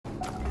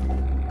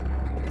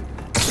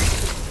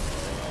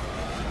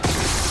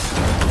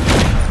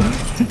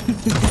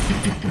There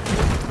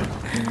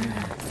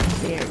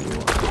you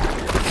are.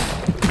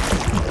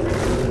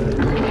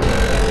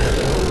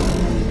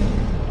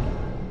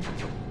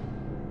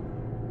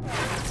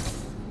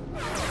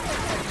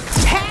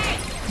 Hey!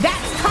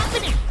 That's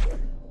company!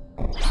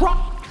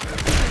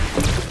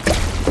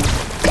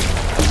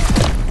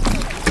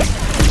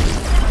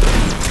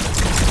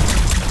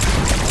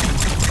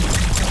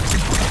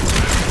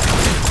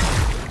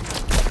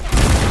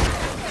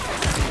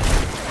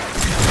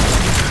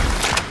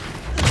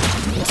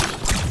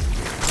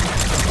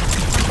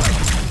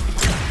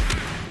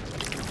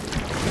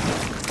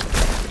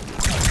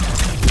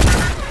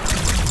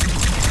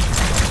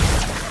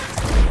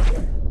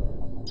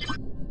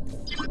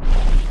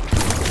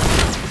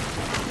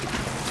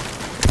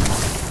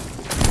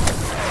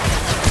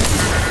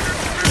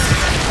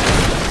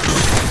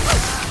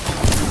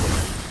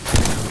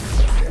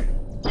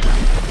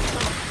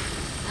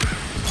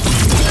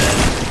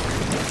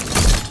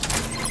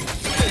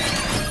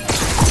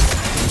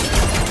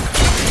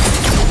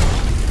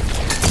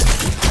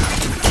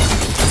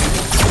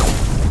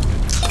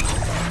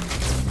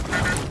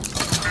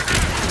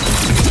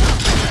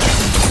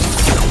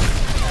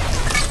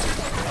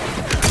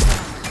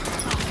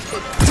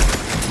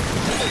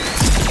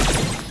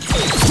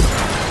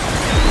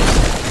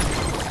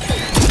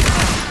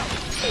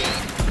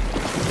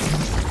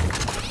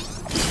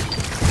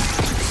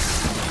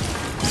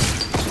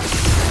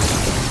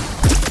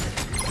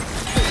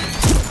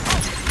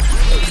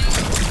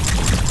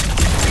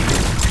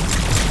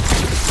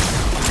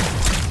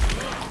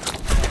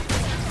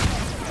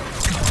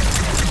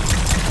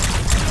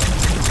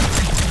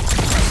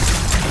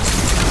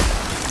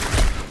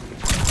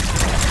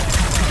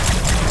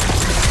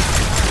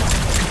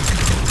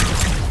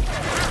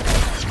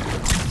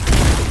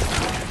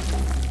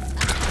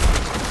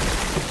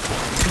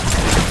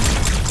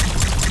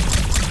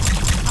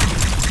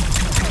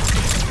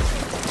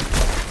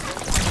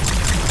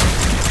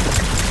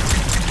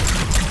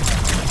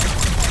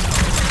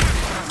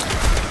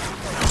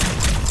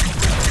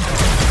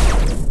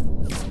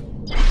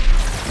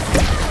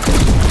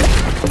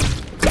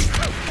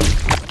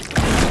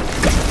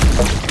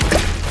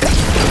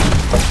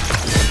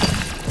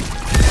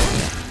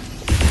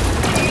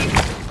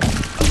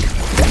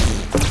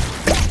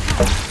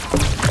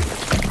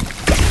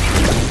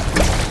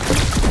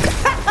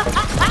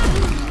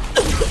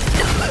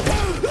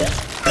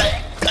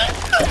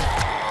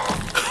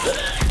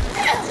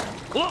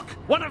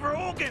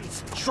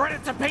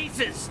 Shredded to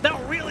pieces! They'll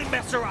really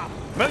mess her up!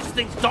 Most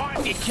things die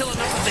if you kill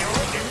enough of their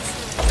organs!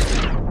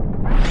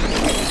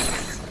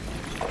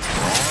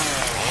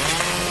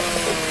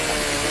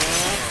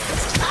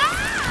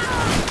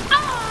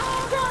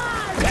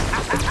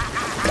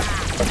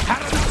 How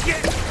did I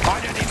get?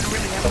 I don't even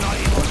really have an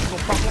ideological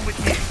problem with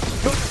you.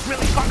 You're just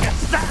really fucking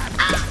sad!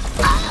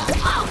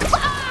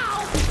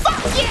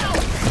 Fuck you!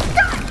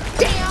 God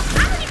damn!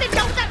 I don't even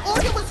know what that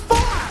organ was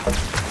for!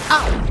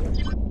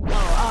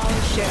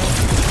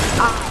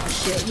 Oh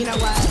shit. You know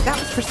what? That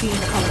was for seeing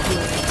the color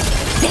blue.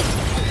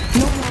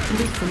 No more can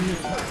read from me.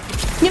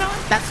 You know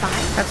what? That's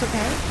fine. That's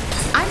okay.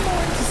 I'm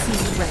more to see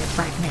red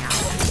right now.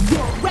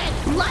 Your red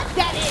blood,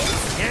 that is!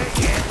 Yeah,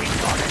 we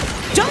got it.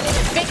 Don't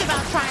even think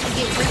about trying to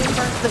get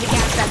reimbursed for the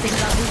gas that thing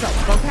levels up,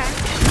 okay?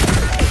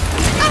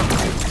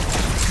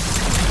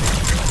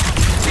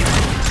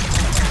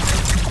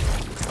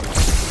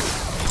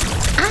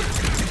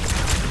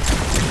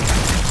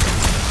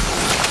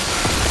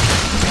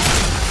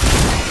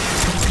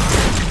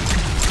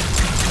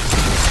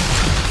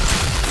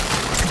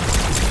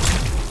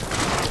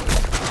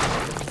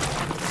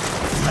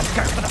 Let's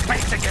go for the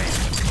face again.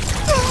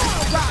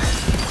 Alright.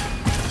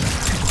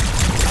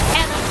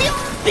 And a few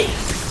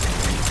beats.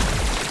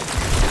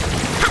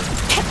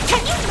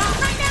 Can you not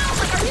right now?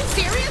 Like, are you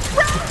serious,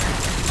 bro?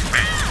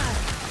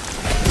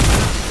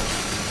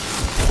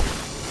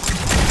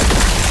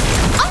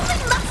 Only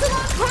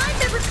muscle-on crime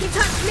members can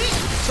touch me.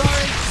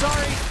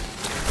 Sorry.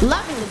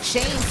 Loving the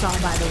chainsaw,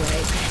 by the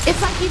way.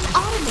 It's like you've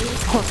automated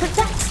corporate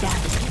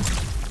backstabbing.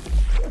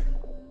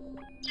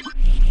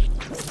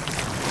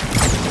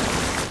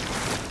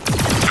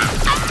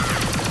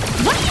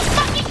 What are you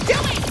fucking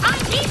doing? I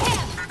need him!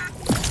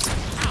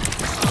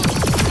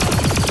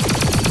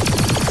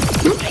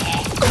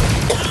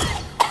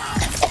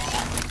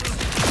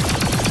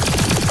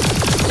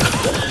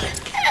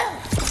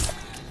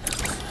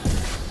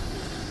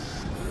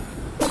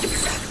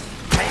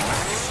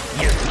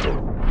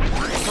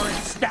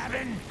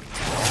 Stabbing?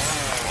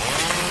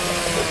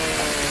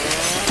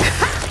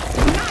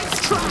 Nice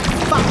try,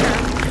 fucker!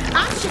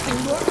 I'm shipping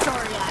your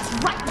sorry ass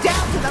right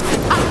down to the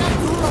top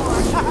floor.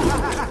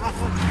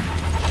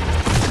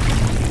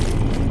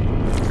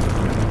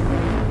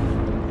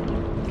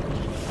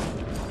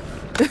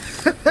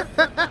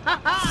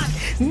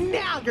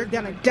 Now you're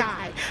gonna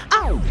die.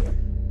 Oh!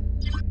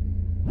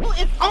 Well,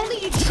 if only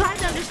you tried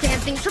to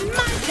understand things from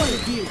my point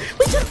of view.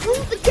 We could have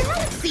ruled the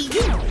galaxy,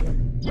 you know.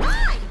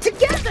 Why?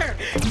 Together!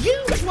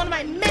 You as one of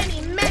my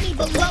many, many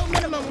below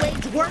minimum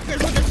wage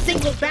workers with a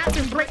single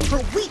bathroom break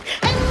per week,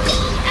 and me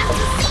as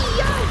the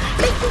CEO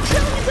make you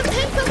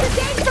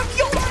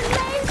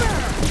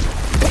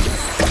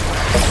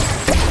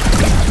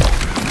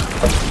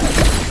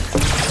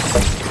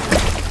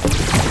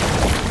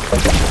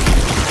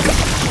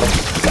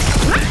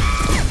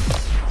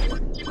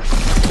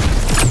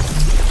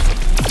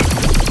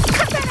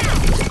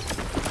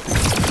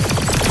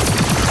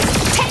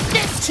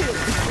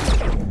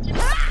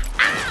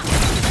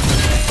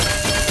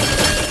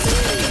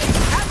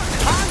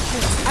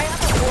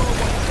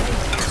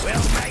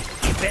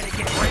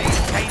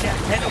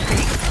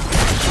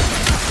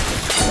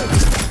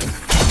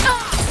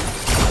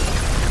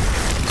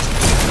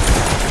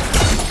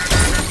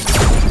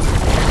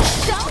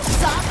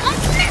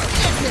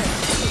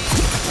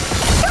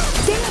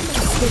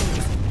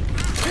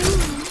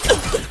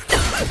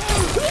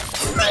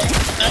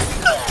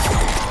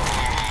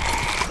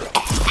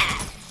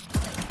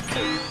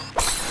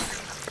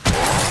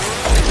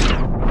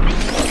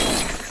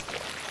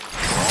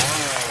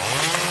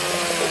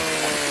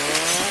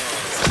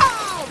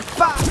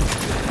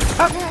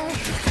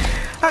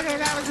Okay,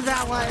 that was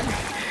that one.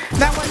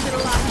 That one did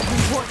a lot of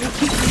important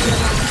keep me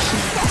alive.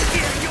 Oh,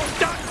 yeah, you're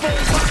done for,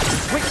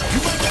 Max. Wait,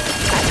 you might actually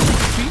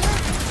see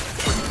that?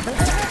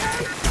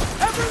 Hey,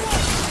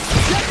 everyone!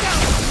 Check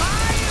out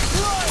my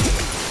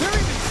employees! They're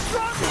even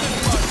stronger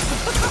than us!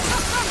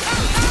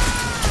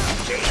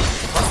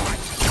 Jesus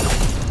Christ.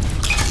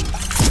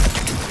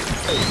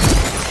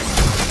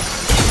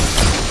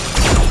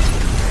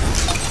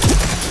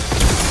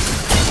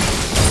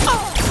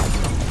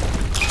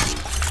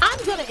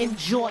 I'm gonna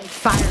enjoy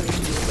firing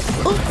you.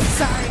 Oops,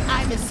 sorry,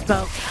 I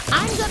misspoke.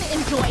 I'm gonna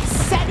enjoy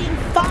setting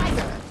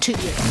fire to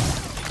you.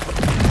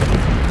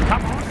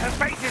 Come on, her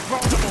face is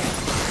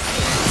rollable.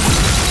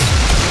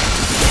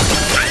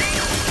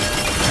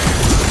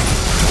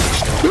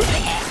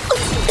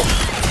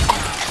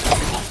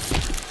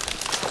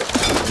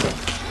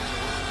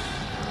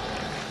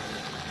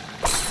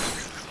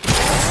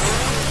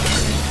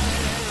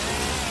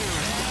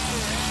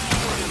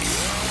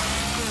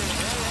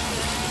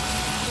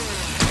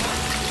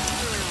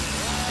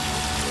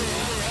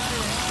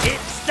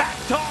 It's that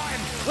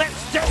time!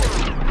 Let's do it!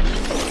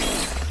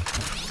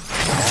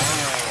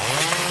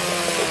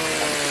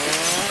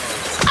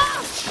 Oh,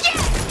 shit!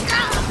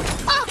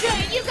 Okay,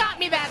 you got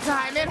me that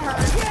time. It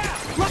hurt. Yeah!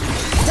 Look,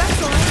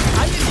 that's all right.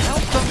 I didn't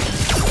help them.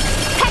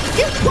 Hey,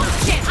 you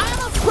watch it! I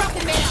almost broke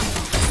a nail.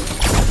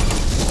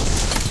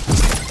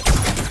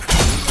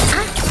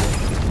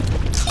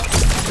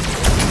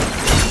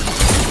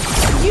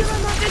 You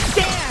don't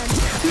understand.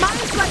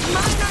 Minds like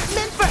mine aren't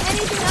meant for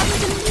anything other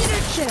than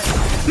leadership.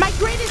 My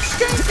greatest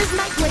strength is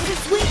my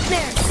greatest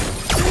weakness.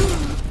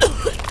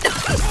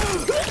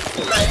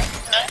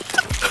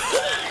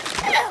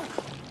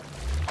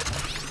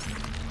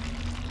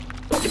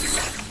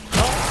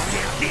 Oh,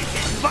 now this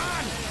is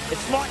fun!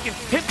 It's like if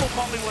pinball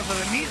popping was an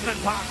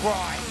amusement park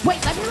ride.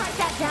 Wait, let me write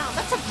that down.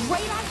 That's a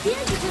great idea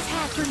you just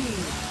had for me.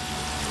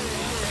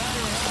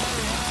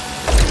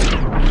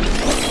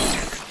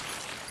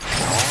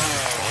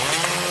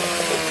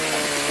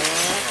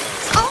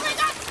 Oh my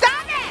God,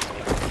 stop it!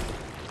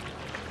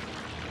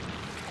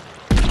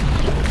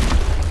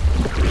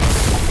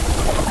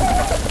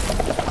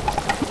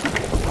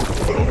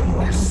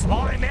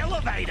 Slime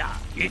elevator!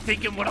 You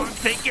thinking what I'm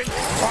thinking? I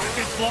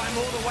can slime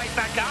all the way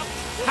back up?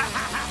 Ha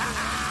ha ha ha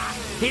ha!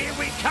 Here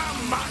we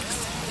come, Mux!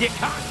 You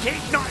can't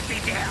keep Knifey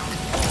down!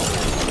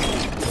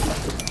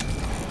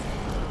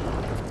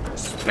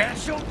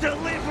 Special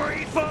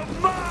delivery for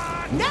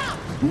Mux! No,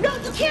 no,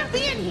 you can't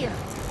be in here.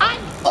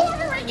 I'm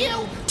ordering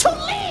you to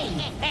leave.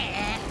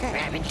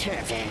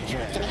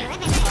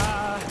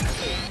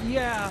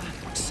 Yeah.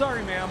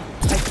 Sorry, ma'am.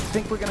 I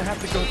think we're gonna have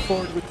to go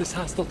forward with this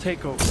hostile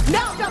takeover.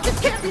 No, no, this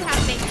can't be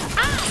happening.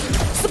 I'm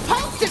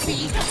supposed to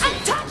be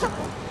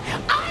untouchable.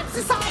 I'm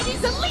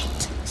society's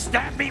elite.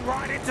 Stab me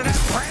right into that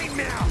brain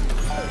now!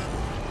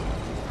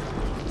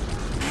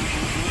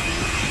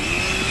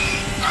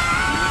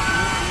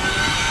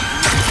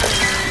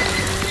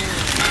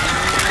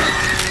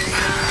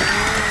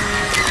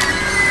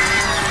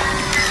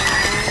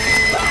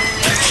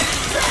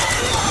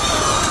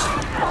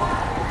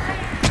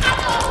 I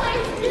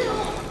always knew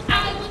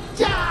I would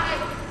die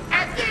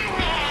at the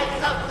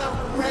hands of the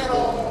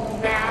riddle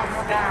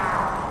master.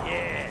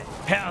 Yeah,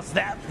 how's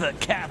that for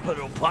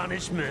capital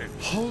punishment?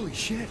 Holy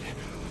shit.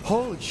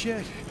 Holy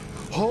shit.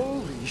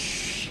 Holy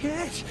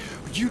shit.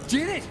 You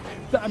did it.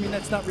 I mean,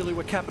 that's not really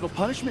what capital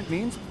punishment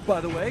means,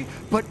 by the way,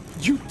 but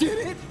you did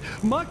it.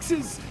 Mux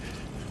is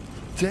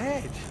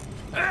dead.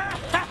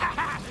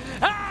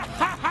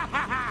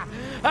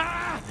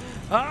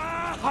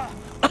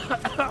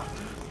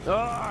 Oh,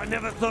 I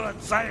never thought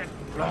I'd say it,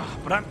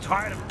 but I'm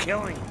tired of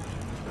killing.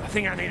 I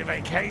think I need a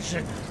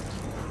vacation.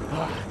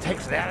 It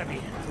takes it out of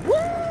me. Woo!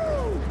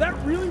 That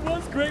really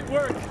was great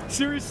work.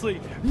 Seriously,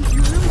 you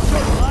really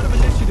showed a lot of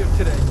initiative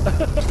today.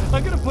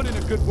 I'm gonna put in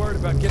a good word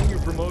about getting you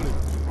promoted.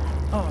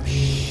 Oh,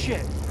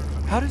 shit.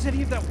 How does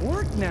any of that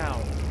work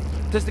now?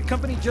 Does the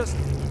company just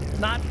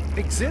not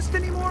exist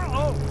anymore?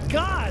 Oh,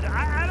 God,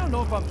 I don't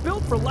know if I'm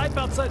built for life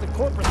outside the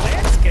corporate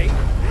landscape.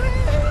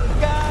 Hey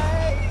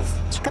guys!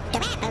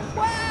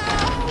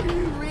 Wow,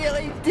 you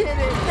really did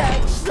it!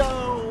 That's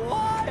so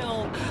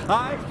wild!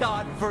 I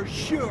thought for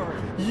sure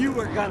you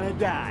were gonna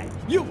die.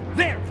 You,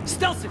 there,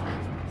 Stelson!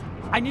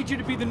 I need you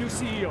to be the new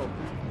CEO,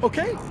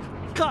 okay?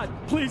 God,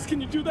 please, can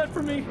you do that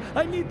for me?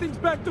 I need things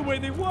back the way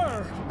they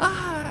were.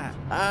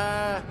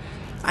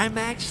 I'm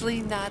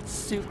actually not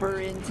super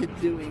into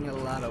doing a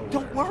lot of work.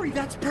 Don't worry,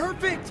 that's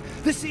perfect.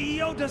 The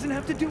CEO doesn't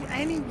have to do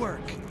any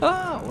work.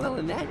 Oh, well,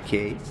 in that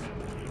case.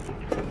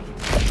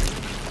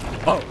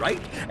 All right,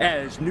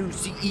 as new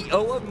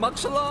CEO of Mug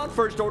Salon,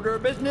 first order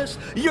of business,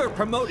 you're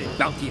promoted,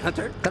 Bounty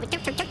Hunter.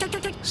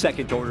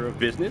 Second order of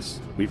business,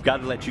 we've got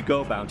to let you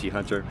go, Bounty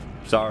Hunter.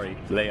 Sorry,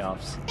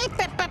 layoffs.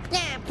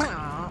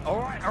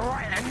 All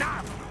right,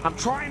 enough! I'm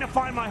trying to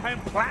find my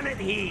home planet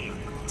here.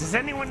 Does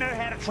anyone know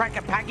how to track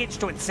a package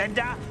to its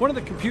sender? One of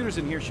the computers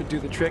in here should do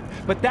the trick,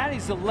 but that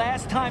is the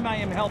last time I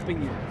am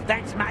helping you.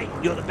 Thanks, mate.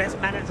 You're the best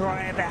manager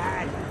I ever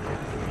had.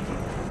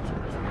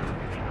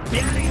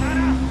 Bounty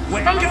Hunter,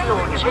 we're Space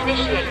going! launch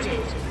initiated.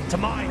 To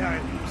my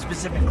home,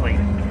 specifically.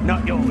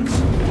 Not yours.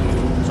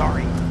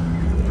 Sorry.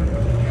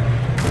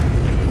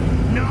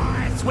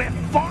 Nice! We're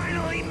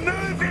finally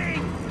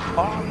moving!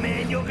 Oh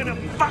man, you're gonna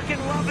fucking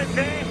love it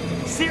there.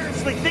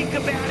 Seriously, think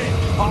about it.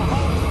 A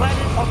whole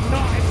planet of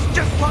knives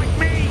just like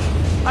me.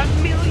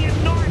 1,000,000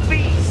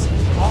 Knifeys.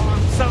 Oh,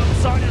 I'm so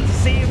excited to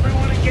see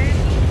everyone again.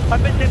 I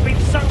bet they've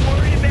been so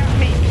worried about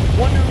me,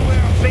 wondering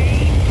where I've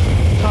been.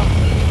 Oh,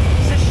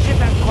 does this ship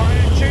have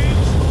cryo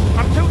tubes?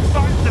 I'm too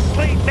excited to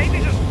sleep.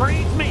 Maybe just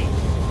freeze me.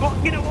 Well,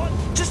 you know what?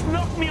 Just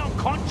knock me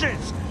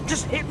unconscious.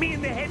 Just hit me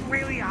in the head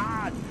really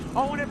hard.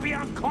 I want to be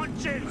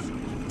unconscious.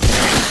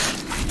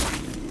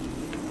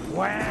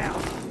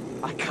 Wow.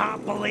 I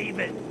can't believe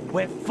it.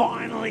 We're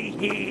finally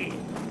here.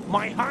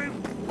 My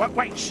home...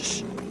 Wait,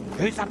 shh.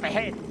 Who's up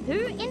ahead?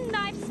 Who in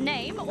Knife's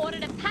name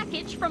ordered a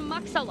package from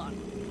Muxalon?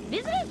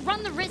 Visitors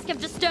run the risk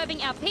of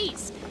disturbing our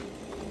peace.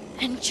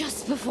 And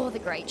just before the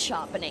Great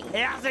Sharpening.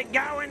 How's it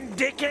going,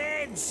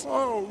 dickheads?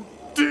 Oh,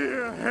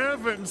 dear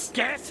heavens!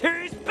 Guess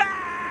who's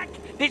back?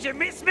 Did you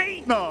miss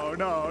me? No,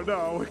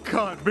 it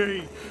can't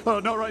be. Oh,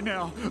 not right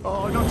now.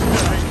 Oh, not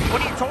today.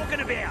 What are you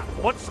talking about?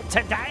 What's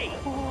today?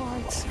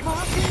 Oh, it's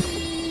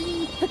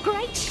happening. The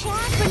Great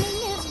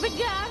Sharpening has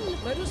begun.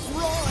 Let us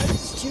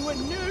rise to a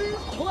new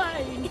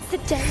plane. It's the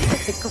day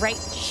of the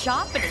Great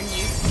Sharpening,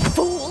 you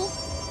fool.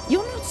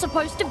 You're not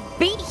supposed to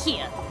be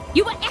here.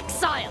 You were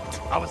exiled.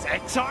 I was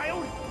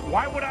exiled?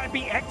 Why would I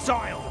be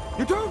exiled?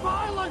 You're too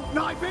violent,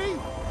 Knifey!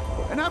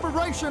 An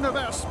aberration of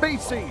our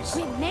species.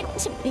 We're meant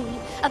to be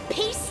a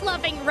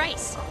peace-loving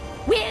race.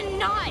 We're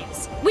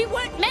knives. We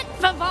weren't meant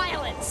for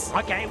violence.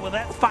 Okay, well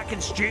that's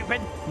fucking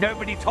stupid.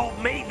 Nobody told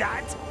me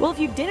that. Well, if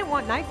you didn't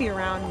want Knifey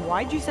around,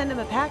 why'd you send him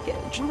a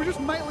package? We were just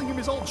mailing him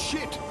his old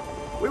shit.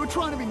 We were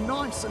trying to be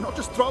nice and not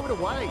just throw it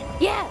away.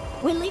 Yeah,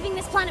 we're leaving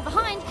this planet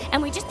behind,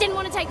 and we just didn't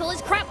want to take all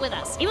his crap with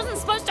us. He wasn't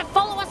supposed to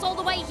follow us all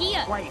the way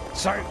here. Wait,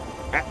 so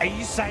are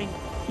you saying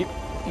you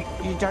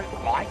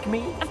don't like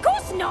me? Of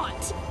course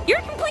not. You're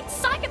a complete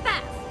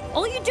psychopath.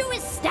 All you do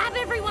is stab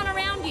everyone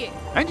around you.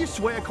 And you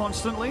swear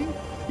constantly.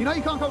 You know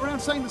you can't go around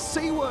saying the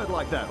C word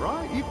like that,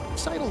 right? You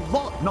say it a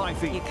lot,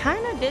 Knifey. You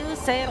kind of do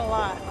say it a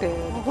lot, dude.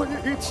 Oh,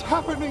 it's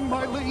happening,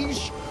 my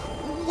liege.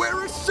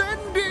 We're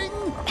ascending!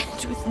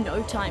 And with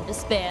no time to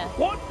spare.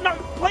 What? No,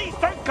 please,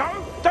 don't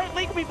go. Don't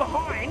leave me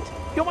behind.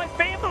 You're my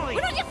family.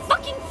 We're not your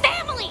fucking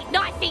family,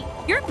 Knifey.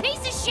 You're a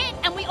piece of shit,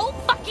 and we all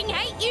fucking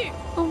hate you.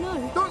 Oh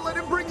no. Don't let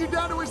him bring you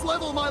down to his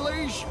level, my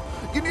liege.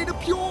 You need a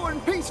pure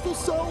and peaceful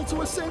soul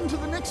to ascend to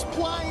the next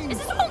plane. Is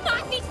this all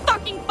Knifey's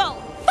fucking fault?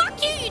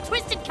 Fuck you, you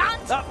twisted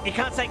cunt. Oh, you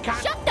can't say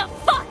cunt. Shut the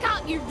fuck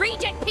up, you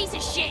reject piece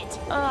of shit.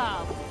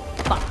 Oh,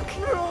 fuck.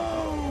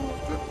 No,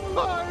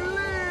 my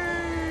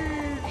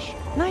liege.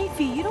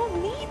 Knifey, you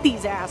don't need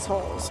these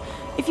assholes.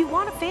 If you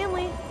want a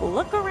family,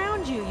 look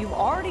around you. You've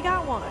already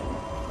got one.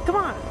 Come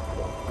on.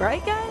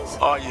 Right, guys?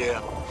 Oh,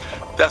 yeah.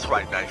 That's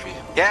right, Knifey.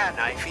 Yeah,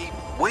 Knifey,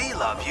 we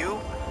love you.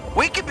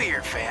 We could be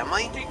your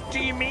family. Do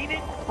you mean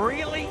it?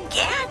 Really?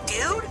 Yeah,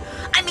 dude.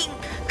 I mean,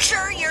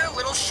 sure, you're a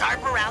little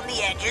sharp around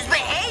the edges, but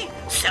hey,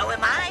 so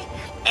am I.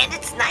 And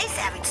it's nice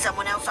having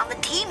someone else on the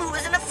team who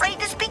isn't afraid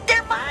to speak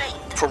their mind.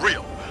 For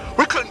real.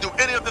 We couldn't do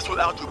any of this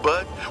without you,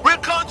 bud. We're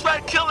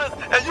contract killers,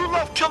 and you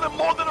love killing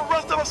more than the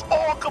rest of us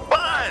all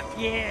combined.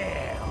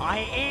 Yeah, I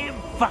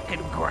am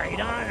fucking great,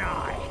 aren't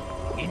I?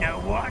 You know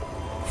what?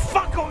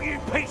 Fuck all you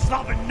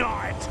peace-loving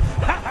knives!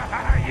 Ha ha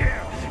ha,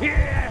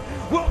 yeah!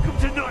 Welcome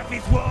to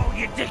Knifey's world,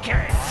 you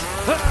dickheads!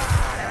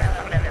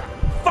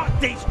 Fuck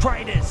these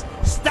traitors!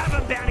 Stab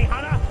 'em, bounty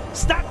hunter!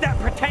 Stab that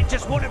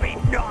pretentious wannabe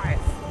knife!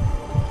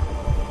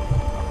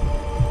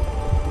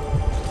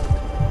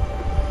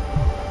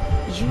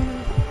 You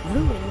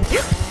ruined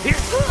Here!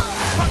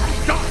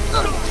 Fucking knife!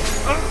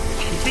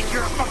 You think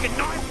you're a fucking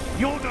knife?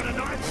 You're not a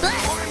knife!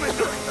 I'm a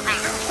knife!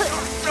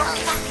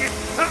 Fuck you!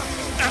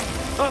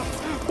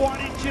 Why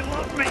didn't you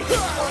love me?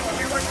 Why did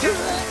you return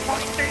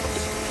like this?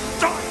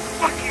 Die!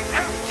 Fucking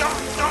hell!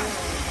 Die!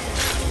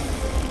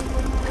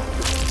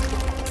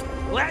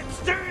 Let's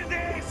do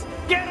this!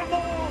 Get 'em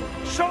all!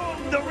 Show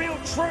 'em the real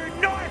true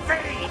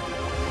Knifey!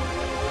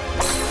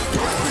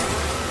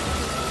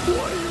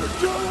 What are you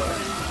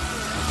doing?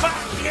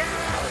 Fuck you!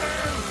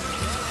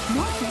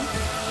 Knifey,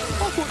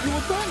 I thought you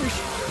were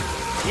banished.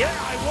 Yeah,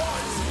 I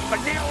was, but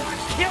now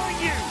I'm killing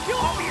you!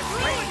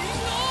 Obviously!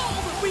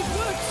 all that we've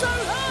worked so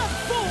hard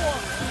for!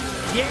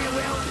 Yeah,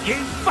 well, you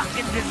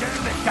fucking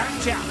deserve it,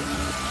 don't ya?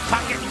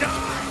 Fucking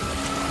die!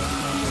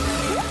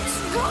 What's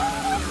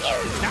wrong with you?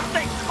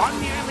 Nothing! I'm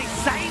the only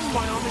sane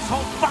one on this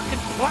whole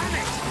fucking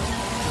planet!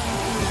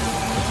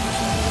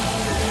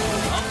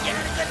 Hope you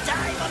had a good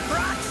time on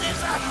Roxas.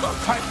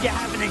 Hope you're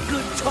having a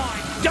good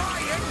time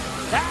dying!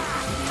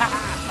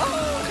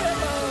 Oh,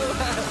 hello!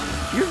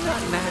 You're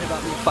not mad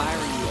about me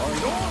firing you, are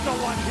you? You're the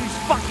one who's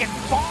fucking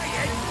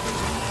fired!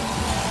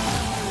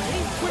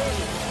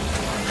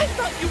 I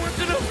thought you were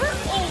gonna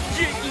hurt old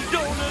Jakey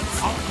Donuts!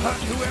 I'll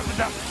hurt whoever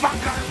the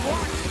fuck I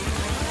want!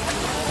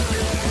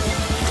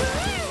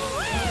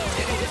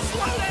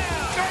 Slow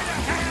down! Go to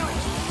hell!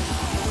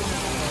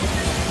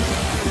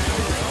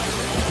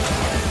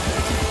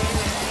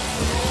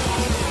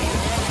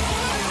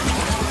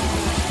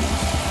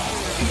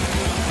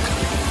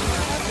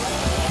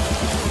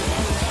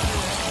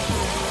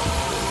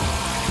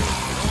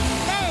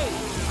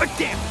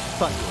 Damn,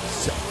 thought you were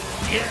so.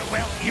 Yeah,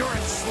 well, you're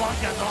a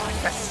slugger that like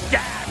to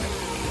stab.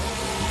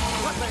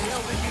 What the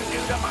hell did you do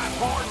to my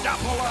poor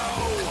Duffalo?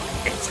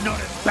 It's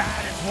not as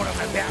bad as what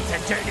I'm about to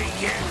do to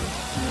you.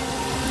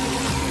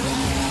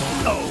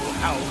 Oh,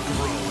 how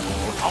cruel.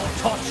 I'll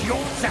toss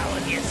your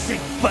salad, you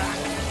sick fuck.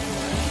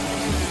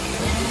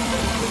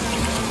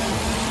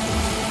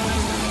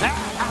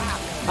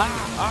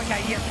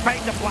 Okay, yeah,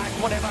 fade to black,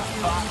 whatever.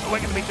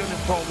 We're gonna be doing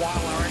this for a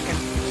while, I reckon.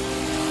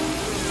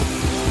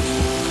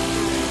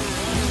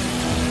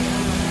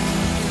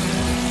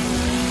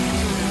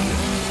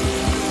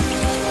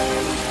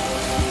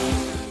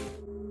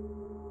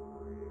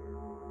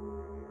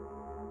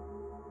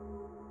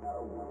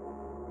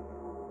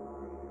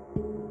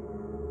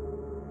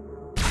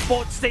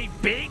 Sports Steve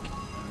Big?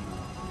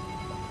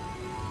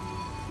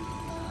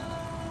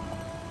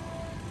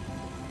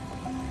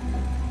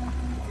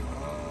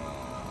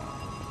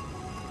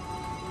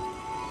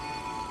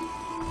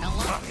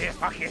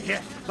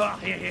 Oh,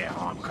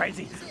 I'm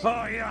crazy.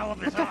 Oh, yeah, I love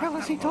this. What the hell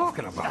is he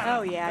talking about?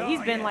 Oh, yeah,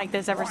 he's been like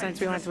this ever since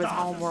we went to his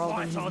homeworld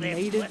and his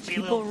native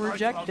people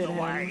rejected him.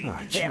 Oh,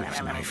 jeez,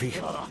 Knifey.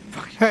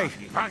 Hey,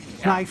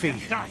 Knifey.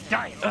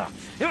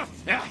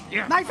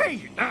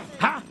 Knifey!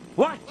 Huh?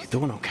 What? You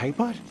doing okay,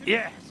 bud?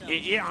 Yeah,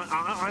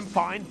 I'm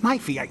fine.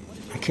 Knifey, I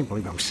can't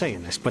believe I'm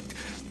saying this, but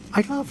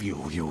I love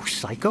you, you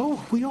psycho.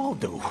 We all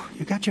do.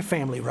 You got your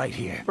family right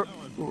here.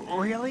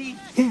 Really?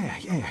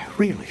 Yeah,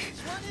 really.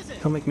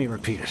 Don't make me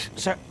repeat it.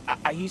 So,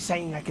 are you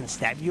saying I can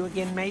stab you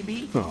again,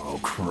 maybe? Oh,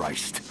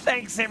 Christ.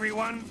 Thanks,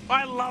 everyone.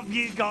 I love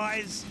you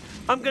guys.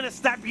 I'm gonna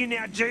stab you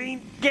now,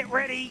 Gene. Get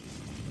ready.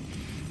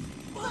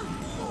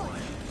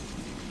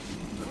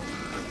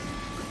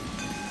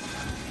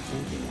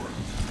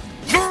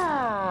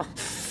 I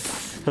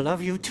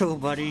love you too,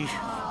 buddy.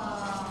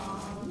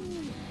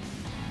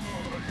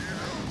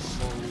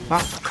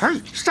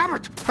 Hey, stop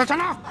it! That's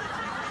enough!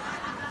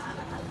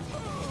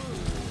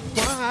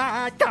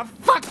 What the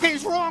fuck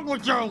is wrong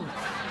with you?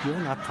 You're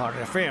not part of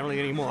the family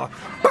anymore.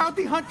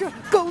 Bounty Hunter,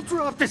 go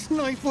drop this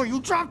knife or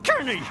you drop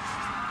Kenny!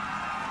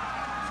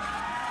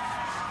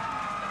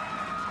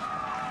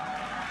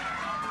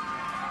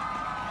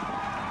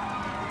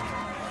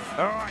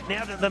 Alright,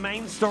 now that the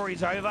main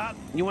story's over,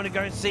 you want to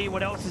go see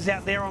what else is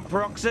out there on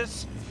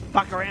Peroxus?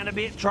 Fuck around a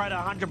bit, try to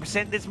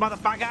 100% this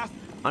motherfucker?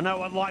 I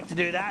know I'd like to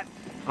do that.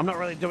 I'm not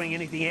really doing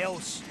anything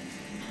else.